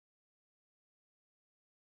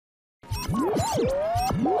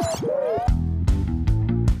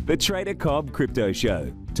The TraderCobb Crypto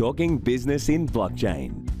Show, talking business in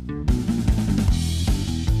blockchain.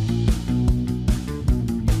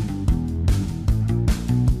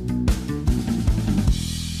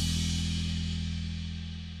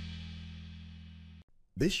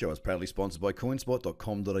 This show is proudly sponsored by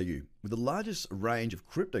coinspot.com.au, with the largest range of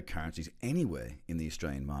cryptocurrencies anywhere in the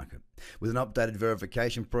Australian market. With an updated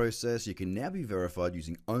verification process, you can now be verified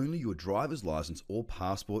using only your driver's license or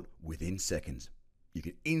passport within seconds. You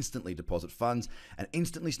can instantly deposit funds and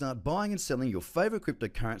instantly start buying and selling your favorite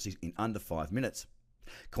cryptocurrencies in under 5 minutes.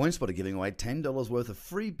 CoinSpot are giving away $10 worth of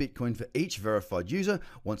free Bitcoin for each verified user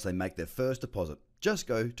once they make their first deposit. Just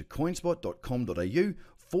go to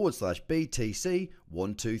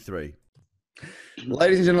coinspot.com.au/BTC123.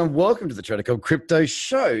 Ladies and gentlemen, welcome to the TraderCobb Crypto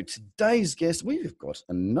Show. Today's guest, we've got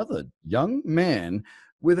another young man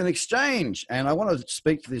with an exchange. And I want to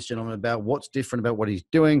speak to this gentleman about what's different about what he's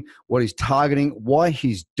doing, what he's targeting, why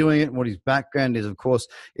he's doing it, and what his background is. Of course,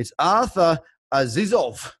 it's Artur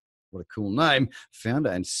Azizov. What a cool name.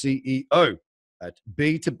 Founder and CEO at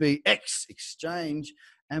B2BX Exchange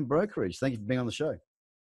and Brokerage. Thank you for being on the show.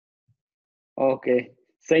 Okay.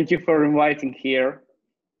 Thank you for inviting here.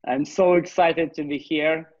 I'm so excited to be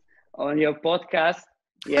here on your podcast.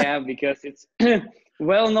 Yeah, because it's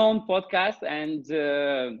well-known podcast, and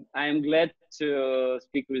I'm glad to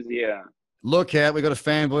speak with you. Look out, we've got a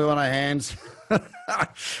fanboy on our hands.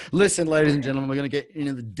 Listen, ladies and gentlemen, we're going to get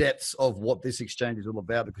into the depths of what this exchange is all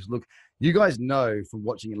about, because look, you guys know from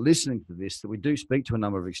watching and listening to this that we do speak to a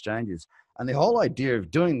number of exchanges. And the whole idea of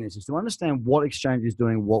doing this is to understand what exchange is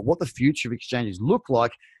doing what the future of exchanges look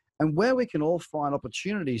like, and where we can all find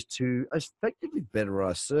opportunities to effectively better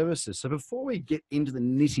our services. So before we get into the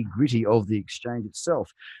nitty-gritty of the exchange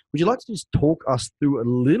itself, would you like to just talk us through a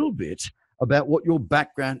little bit about what your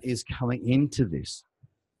background is coming into this?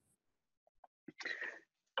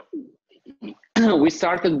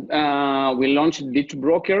 We launched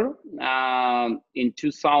B2Broker in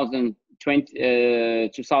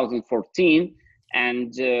 2014,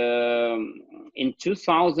 and in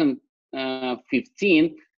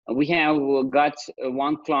 2015, we have got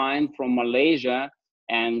one client from Malaysia,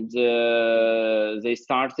 and they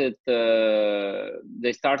started pay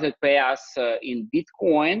us in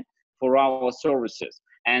Bitcoin for our services.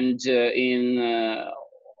 And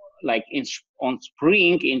on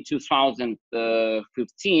spring in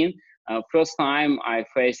 2015, first time I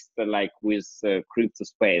faced with crypto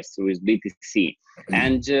space, with BTC.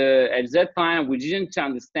 And at that time we didn't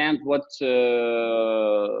understand what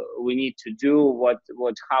we need to do,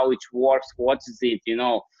 how it works, what is it,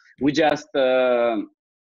 we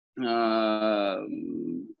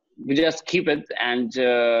just keep it.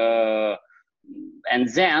 And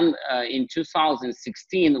then in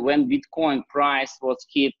 2016, when Bitcoin price was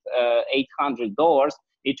hit $800,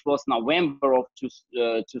 it was November of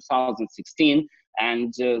 2016,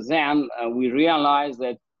 and then we realized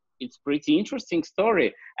that it's pretty interesting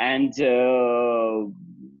story, and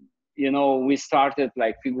we started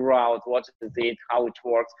figure out what is it, how it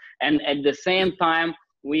works, and at the same time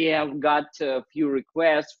we have got a few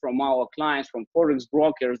requests from our clients, from forex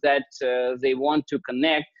brokers, that they want to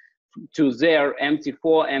connect to their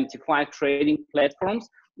MT4, MT5 trading platforms.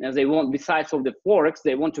 And they want, besides of the forex,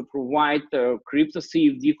 they want to provide crypto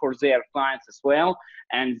CFD for their clients as well.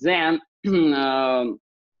 And then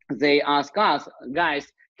they ask us, guys,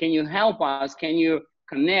 can you help us? Can you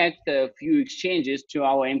connect a few exchanges to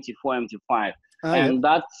our MT4, MT5? And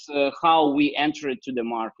that's how we entered to the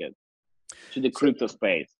market, to the crypto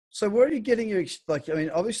space. So where are you getting your,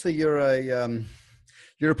 obviously you're a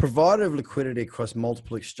provider of liquidity across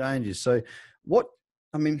multiple exchanges. So where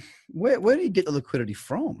do you get the liquidity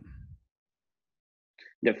from?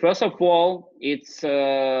 First of all, it's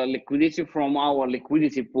liquidity from our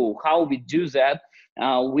liquidity pool. How we do that?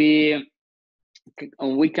 We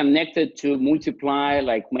connected to multiply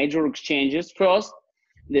major exchanges first.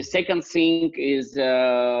 The second thing is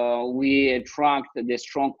we attract the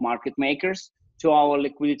strong market makers to our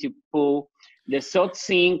liquidity pool. The third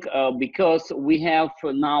thing, because we have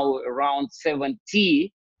now around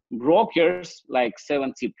 70 brokers,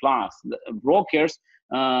 70 plus brokers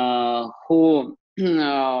who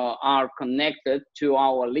are connected to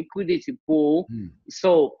our liquidity pool.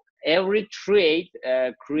 So every trade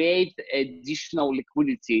create additional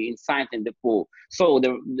liquidity inside in the pool. So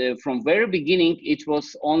from very beginning, it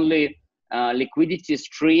was only liquidity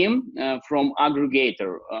stream from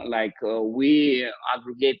aggregator. We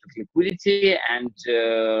aggregated liquidity and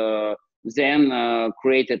then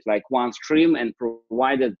created one stream and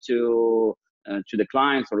provided to to the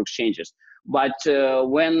clients or exchanges. But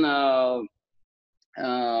when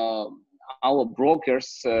our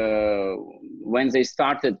brokers, when they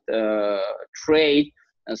started trade,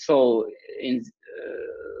 so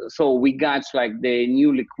we got like the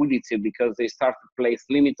new liquidity because they started to place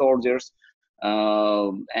limit orders,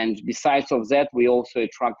 and besides of that, we also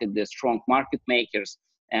attracted the strong market makers.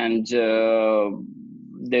 And the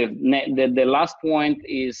last point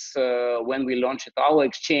is when we launched our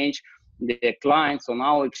exchange, the clients on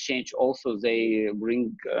our exchange also they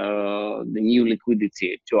bring the new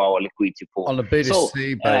liquidity to our liquidity pool on a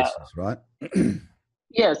B2C basis, right?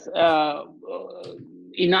 Yes.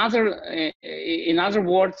 In other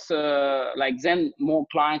words, like then more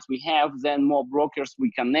clients we have, then more brokers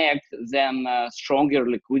we connect, then stronger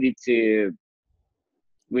liquidity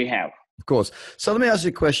we have. Of course. So let me ask you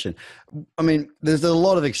a question. I mean, there's a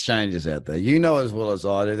lot of exchanges out there. You know as well as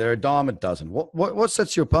I do. They're a dime a dozen. What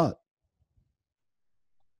sets you apart?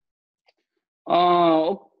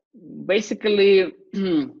 Basically,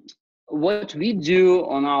 what we do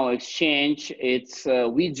on our exchange, it's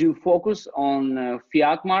we do focus on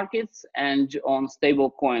fiat markets and on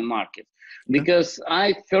stable coin markets, because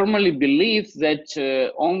I firmly believe that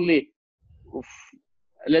only,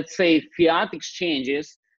 let's say, fiat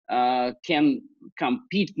exchanges can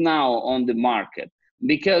compete now on the market.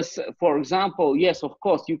 Because, for example, yes, of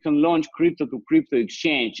course, you can launch crypto to crypto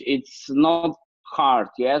exchange. It's not hard.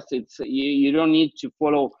 Yes, it's you don't need to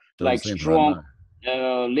follow like strong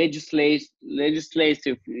legislative.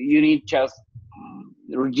 You need just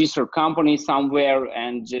register company somewhere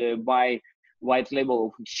and buy white label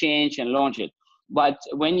of exchange and launch it. But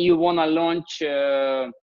when you want to launch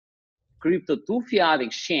crypto to fiat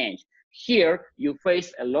exchange, here you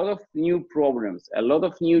face a lot of new problems, a lot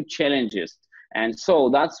of new challenges. And so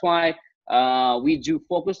that's why we do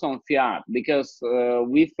focus on fiat, because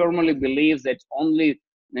we firmly believe that only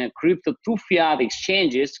crypto to fiat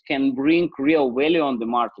exchanges can bring real value on the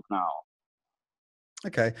market now.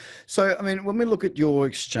 Okay. So, I mean, when we look at your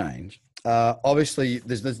exchange, obviously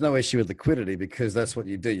there's no issue with liquidity, because that's what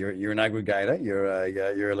you do. You're an aggregator.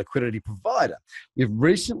 You're a liquidity provider. You've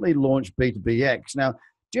recently launched B2BX. Now,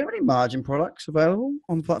 do you have any margin products available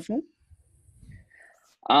on the platform?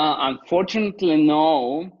 Unfortunately,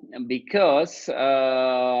 no, because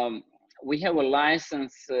we have a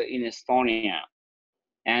license in Estonia,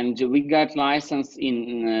 and we got license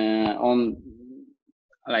in on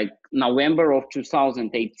like November of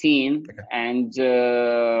 2018, okay. And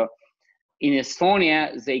in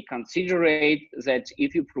Estonia, they consider it that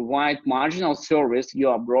if you provide marginal service, you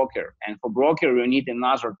are a broker, and for broker, you need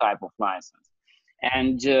another type of license.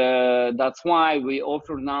 And that's why we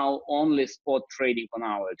offer now only spot trading on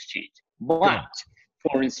our exchange. But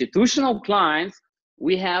for institutional clients,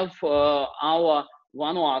 we have our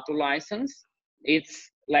Vanuatu license.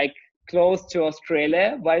 It's like close to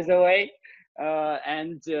Australia, by the way.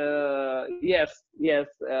 And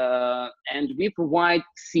we provide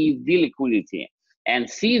CFD liquidity. And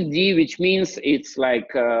CFD, which means it's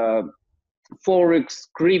like Forex,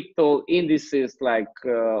 crypto, indices, like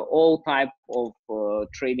all type of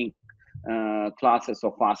trading classes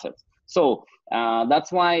of assets. So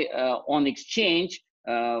that's why on exchange,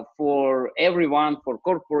 for everyone, for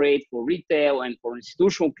corporate, for retail, and for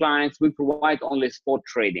institutional clients, we provide only spot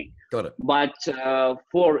trading. Got it. But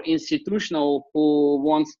for institutional who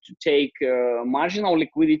wants to take marginal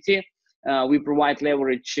liquidity, we provide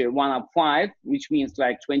leverage 1/5, which means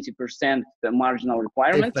like 20% the marginal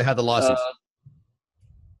requirement. If they have the license.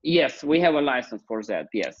 Yes, we have a license for that.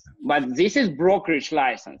 Yes, but this is brokerage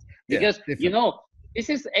license, because you know this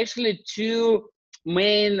is actually two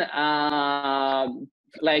main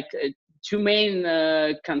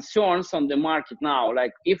concerns on the market now.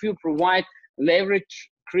 Like if you provide leverage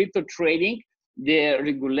crypto trading, the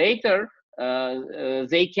regulator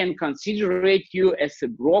they can consider you as a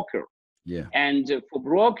broker. Yeah. And for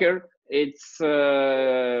broker, it's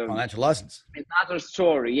financial license. Another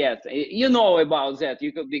story. Yes, you know about that.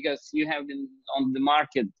 Because you have been on the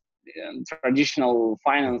market, traditional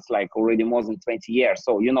finance, like already more than 20 years.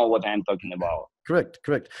 So you know what I'm talking about. Correct.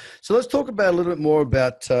 So let's talk about a little bit more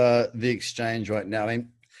about the exchange right now. I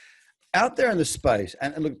mean, out there in the space,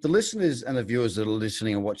 and look, the listeners and the viewers that are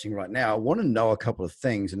listening and watching right now want to know a couple of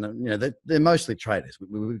things. And you know, they're mostly traders.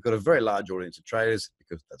 We've got a very large audience of traders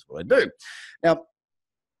because that's what I do. Now,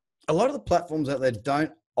 a lot of the platforms out there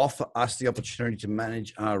don't offer us the opportunity to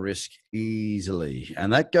manage our risk easily.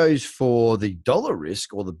 And that goes for the dollar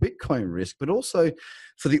risk or the Bitcoin risk, but also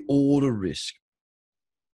for the order risk.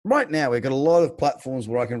 Right now, we've got a lot of platforms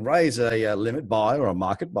where I can raise a limit buy or a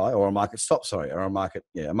market buy or a market stop, or a market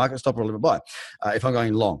stop or a limit buy if I'm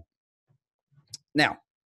going long. Now,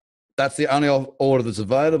 that's the only order that's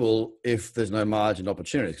available if there's no margin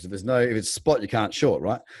opportunity. Because if it's spot, you can't short,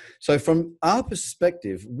 right? So from our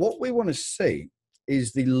perspective, what we want to see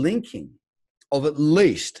is the linking of at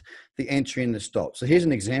least the entry and the stop. So here's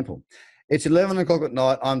an example. It's 11 o'clock at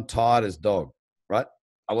night. I'm tired as dog, right?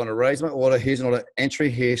 I want to raise my order. Here's an order, entry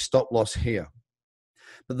here, stop loss here.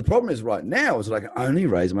 But the problem is right now is that I can only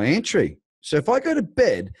raise my entry. So if I go to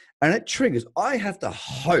bed and it triggers, I have to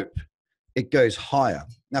hope it goes higher.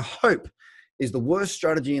 Now, hope is the worst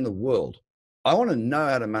strategy in the world. I want to know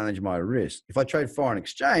how to manage my risk. If I trade foreign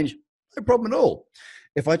exchange, no problem at all.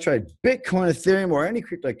 If I trade Bitcoin, Ethereum, or any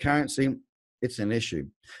cryptocurrency, it's an issue.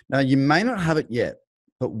 Now, you may not have it yet,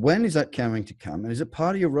 but when is that going to come? And is it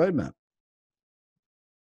part of your roadmap?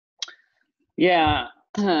 Yeah,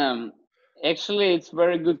 actually, it's a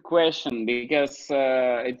very good question because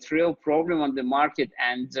it's a real problem on the market.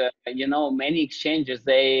 And, many exchanges,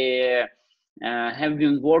 they have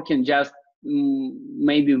been working just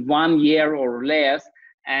maybe 1 year or less.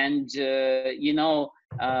 And, the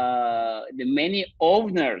many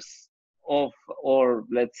owners of, or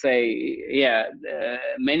let's say,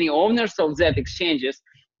 many owners of that exchanges,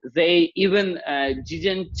 they even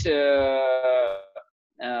didn't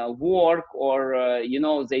work, or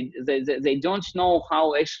they don't know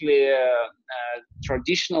how actually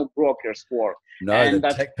traditional brokers work. No, and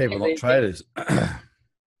they're tech people, not traders.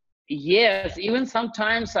 Yes, even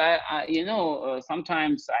sometimes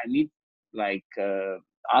sometimes I meet like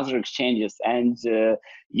other exchanges, and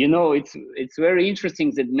it's very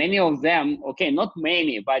interesting that many of them, okay, not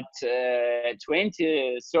many, but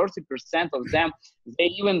 20-30% of them, they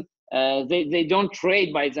even they don't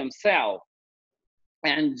trade by themselves.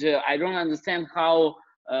 And I don't understand how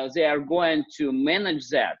they are going to manage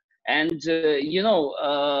that. And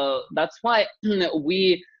that's why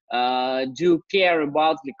we do care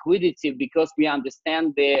about liquidity, because we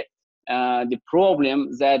understand the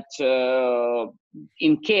problem that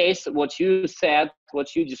in case what you said,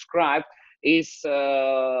 what you described, is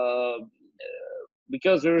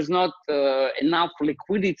because there is not enough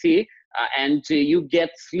liquidity, and you get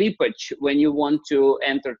slippage when you want to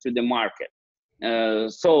enter to the market.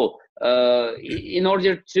 So in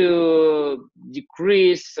order to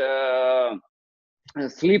decrease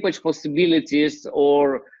slippage possibilities,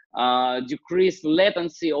 or decrease latency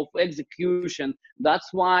latency of execution,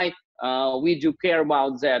 that's why we do care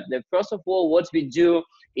about that. First of all, what we do,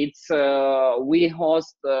 it's we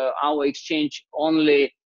host our exchange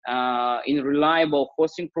only in reliable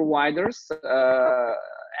hosting providers,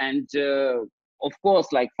 and of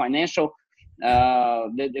course, like financial,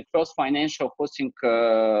 the first financial hosting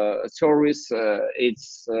service,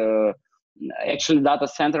 it's actually data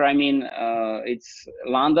center. I mean, it's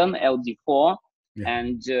London LD4, yeah.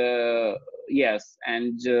 And yes,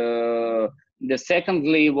 and the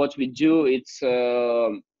secondly, what we do, it's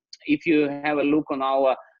if you have a look on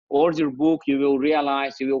our order book, you will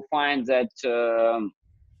realize, you will find that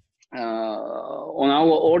on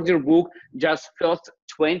our order book, just first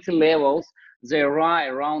 20 levels, there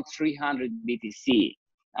are around 300 BTC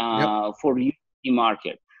for the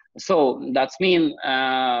market. So that's mean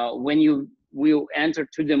when you will enter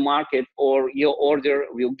to the market, or your order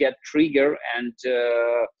will get triggered, and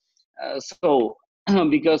so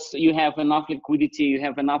because you have enough liquidity, you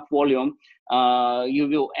have enough volume, you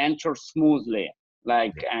will enter smoothly.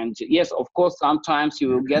 Like, and yes, of course, sometimes you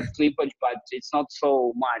will get slippage, but it's not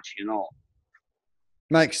so much,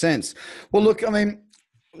 Makes sense. Well, look, I mean,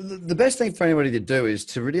 the best thing for anybody to do is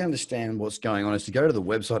to really understand what's going on, is to go to the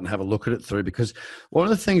website and have a look at it through, because one of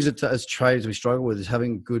the things that as traders we struggle with is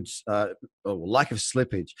having good or lack of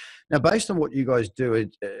slippage. Now, based on what you guys do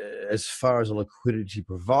as far as a liquidity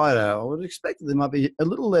provider, I would expect that there might be a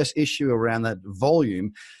little less issue around that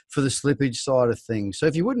volume for the slippage side of things. So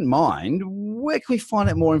if you wouldn't mind, where can we find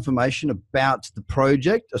out more information about the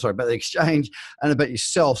project, about the exchange, and about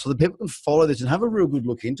yourself, so that people can follow this and have a real good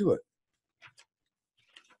look into it?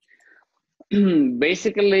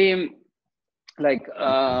 Basically, like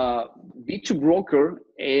B2Broker,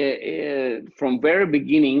 from very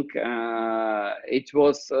beginning, it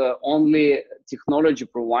was only technology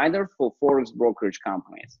provider for forex brokerage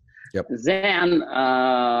companies. Yep. Then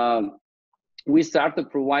we started to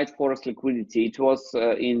provide forex liquidity. It was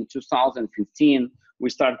in 2015. We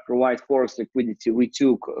started to provide forex liquidity. We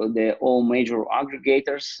took all major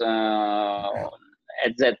aggregators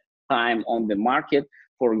at that time on the market.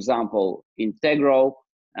 For example, Integral,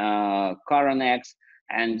 Coronex,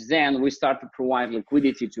 and then we started to provide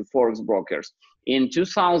liquidity to forex brokers. In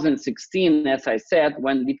 2016, as I said,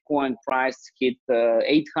 when Bitcoin price hit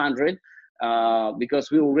 800,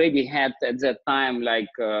 because we already had at that time like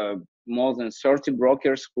more than 30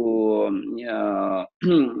 brokers who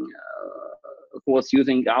who was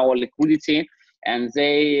using our liquidity, and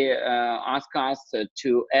they asked us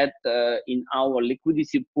to add in our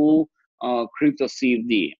liquidity pool crypto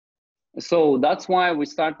CFD. So that's why we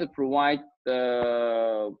started provide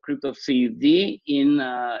crypto CFD in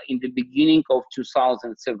the beginning of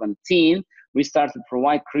 2017. We started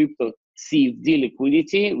provide crypto CFD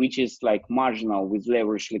liquidity, which is like marginal with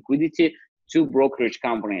leverage liquidity, to brokerage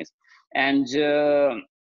companies. And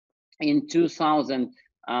in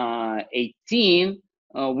 2018,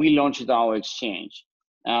 we launched our exchange.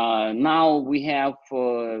 Now we have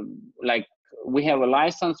we have a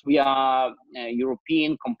license. We are a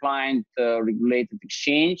European compliant regulated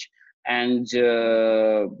exchange, and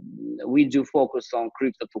we do focus on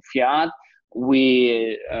crypto to fiat.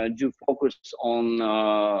 We do focus on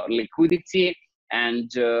liquidity,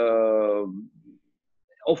 and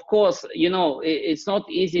of course, you know, it's not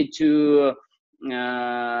easy to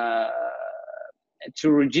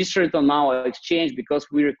register it on our exchange because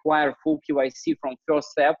we require full KYC from first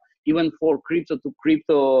step. Even for crypto to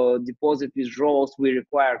crypto deposit withdrawals, we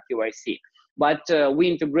require KYC. But we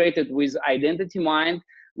integrated with Identity Mind,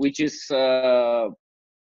 which is strong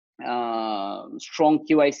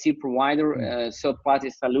KYC provider,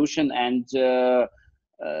 third-party solution, and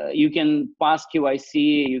you can pass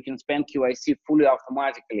KYC, you can spend KYC fully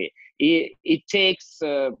automatically. It takes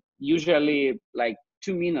usually like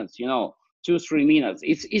 2 minutes, you know, 2-3 minutes.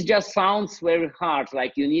 It just sounds very hard,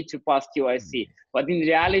 like you need to pass KYC, but in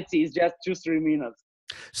reality, it's just 2-3 minutes.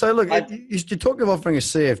 So look, you're talking of offering a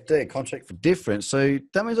CFD, contract for difference. So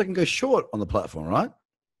that means I can go short on the platform, right?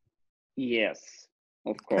 Yes,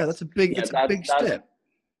 of course. Yeah, that's a big, it's a big step.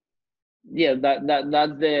 Yeah, that's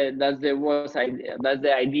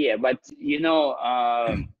the idea. But you know,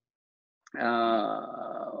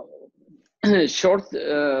 short,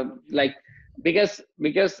 like because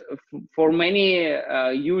for many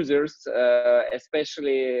users,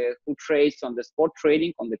 especially who trades on the spot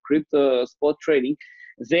trading, on the crypto spot trading,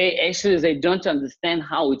 they don't understand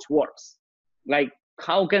how it works. Like,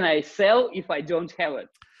 how can I sell if I don't have it?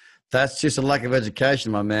 That's just a lack of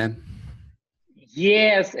education, my man.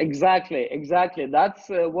 Yes, exactly. That's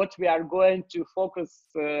what we are going to focus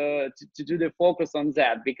to do the focus on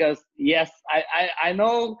that, because yes, I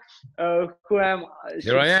know who am.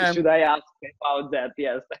 Here I am. Should I ask about that?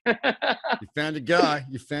 Yes. You found a guy.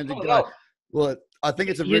 You found a guy. No. Well, I think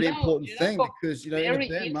it's a really important thing because, you know, in a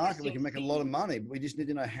bear market, we can make a lot of money, but we just need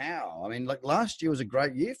to know how. I mean, like last year was a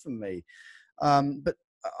great year for me. But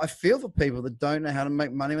I feel for people that don't know how to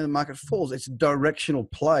make money when the market falls. It's a directional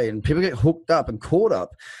play, and people get hooked up and caught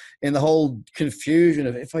up in the whole confusion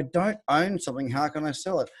of, if I don't own something, how can I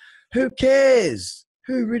sell it? Who cares?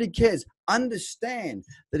 Who really cares? Understand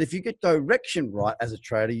that if you get direction right as a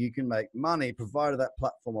trader, you can make money, provided that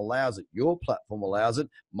platform allows it. Your platform allows it.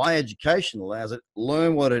 My education allows it.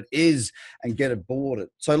 Learn what it is and get aboard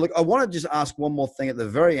it. So look, I want to just ask one more thing at the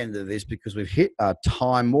very end of this, because we've hit our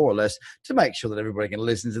time more or less, to make sure that everybody can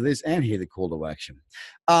listen to this and hear the call to action.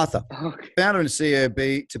 Arthur, founder and CEO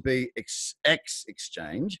B2B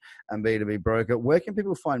Exchange and B2B Broker, where can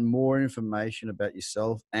people find more information about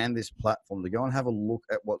yourself and this platform to go and have a look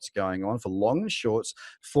at what's going on for long and shorts,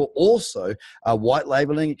 for also white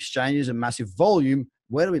labeling, exchanges, and massive volume?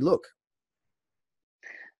 Where do we look?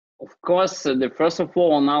 Of course, first of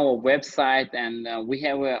all, on our website, and we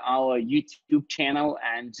have our YouTube channel,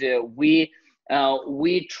 and we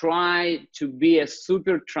try to be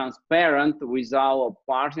super transparent with our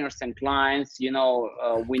partners and clients. You know,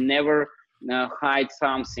 we never hide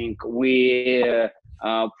something. We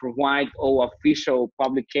provide all official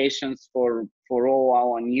publications for all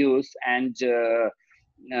our news, and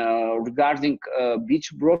regarding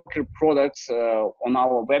B2Broker products on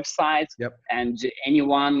our website. Yep. And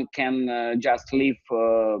anyone can just leave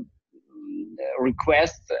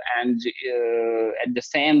request, and at the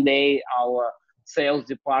same day our sales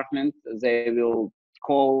department, they will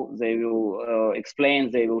call, they will explain,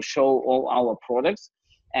 they will show all our products.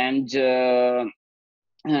 And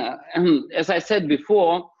as I said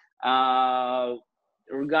before,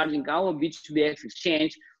 regarding our B2B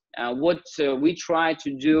exchange, what we try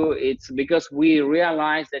to do, it's because we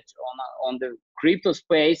realize that on the crypto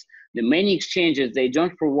space, the many exchanges, they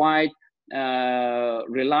don't provide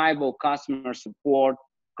reliable customer support,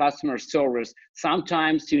 customer service.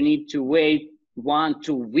 Sometimes you need to wait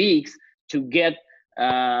 1-2 weeks to get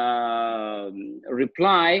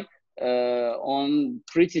reply on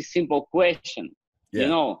pretty simple question. Yeah. You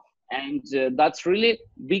know, And that's really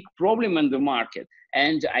big problem in the market.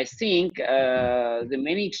 And I think the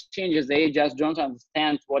many exchanges, they just don't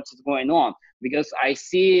understand what is going on, because I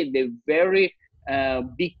see the very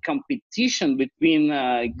big competition between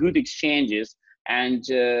good exchanges. And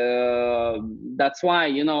that's why,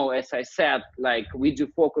 as I said, like, we do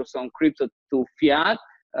focus on crypto to fiat,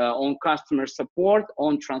 on customer support,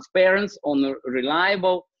 on transparency, on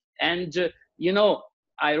reliable. And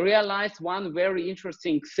I realized one very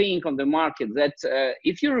interesting thing on the market, that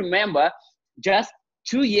if you remember, just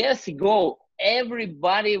 2 years ago,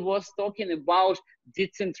 everybody was talking about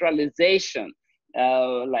decentralization,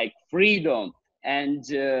 like freedom. And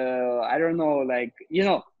I don't know, like,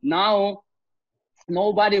 now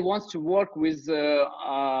nobody wants to work with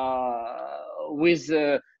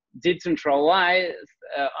decentralized,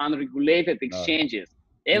 unregulated exchanges.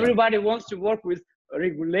 Everybody wants to work with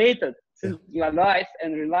regulated, centralized,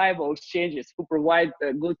 and reliable exchanges who provide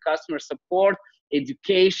good customer support,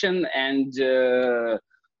 education, and the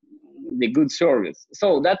good service.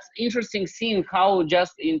 So that's interesting seeing how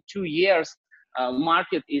just in 2 years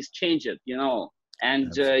market is changed,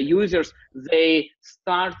 and users, they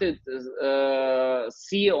started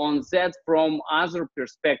see on that from other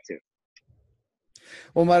perspective.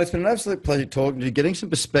 Well, mate, it's been an absolute pleasure talking to you, getting some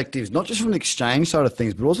perspectives, not just from the exchange side of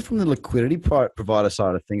things, but also from the liquidity provider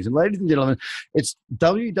side of things. And ladies and gentlemen, it's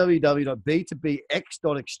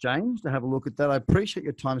www.b2bx.exchange to have a look at that. I appreciate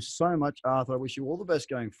your time so much, Arthur. I wish you all the best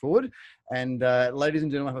going forward. And ladies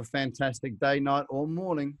and gentlemen, have a fantastic day, night, or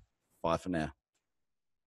morning. Bye for now.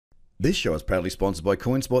 This show is proudly sponsored by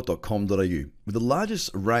coinspot.com.au, with the largest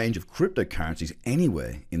range of cryptocurrencies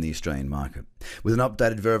anywhere in the Australian market. With an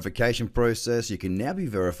updated verification process, you can now be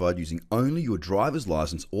verified using only your driver's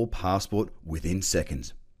license or passport within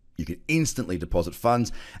seconds. You can instantly deposit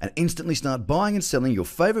funds and instantly start buying and selling your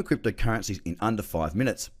favorite cryptocurrencies in under 5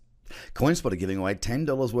 minutes. CoinSpot are giving away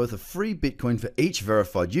 $10 worth of free Bitcoin for each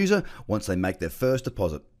verified user once they make their first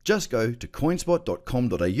deposit. Just go to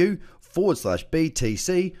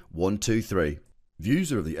coinspot.com.au/BTC123.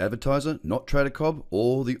 Views are of the advertiser, not TraderCobb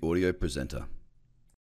or the audio presenter.